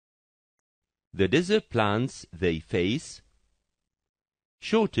The desert plants they face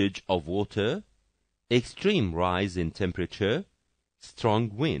shortage of water, extreme rise in temperature,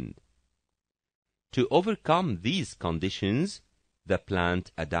 strong wind. To overcome these conditions, the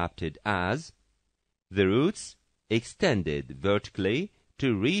plant adapted as the roots extended vertically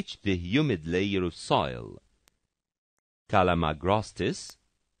to reach the humid layer of soil, Calamagrostis,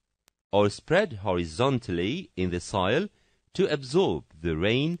 or spread horizontally in the soil to absorb the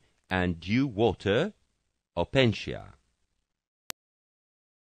rain and dew water, Opentia.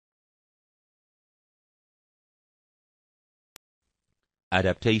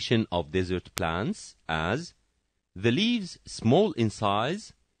 Adaptation of desert plants as the leaves small in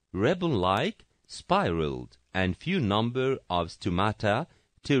size, ribbon-like, spiraled, and few number of stomata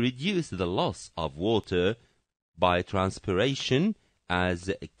to reduce the loss of water by transpiration as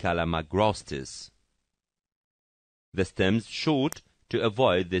Calamagrostis. The stems short to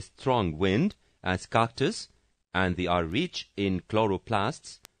avoid the strong wind as cactus, and they are rich in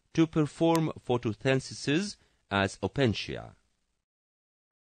chloroplasts to perform photosynthesis as Opentia.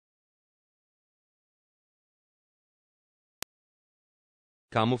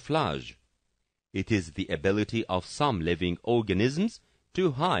 Camouflage. It is the ability of some living organisms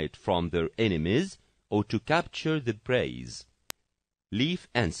to hide from their enemies or to capture the prey. Leaf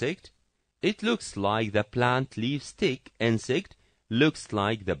insect. It looks like the plant leaf stick insect looks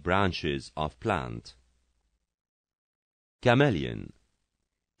like the branches of plant. Chameleon.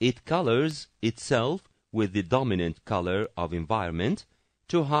 It colors itself with the dominant color of environment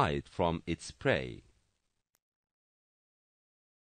to hide from its prey.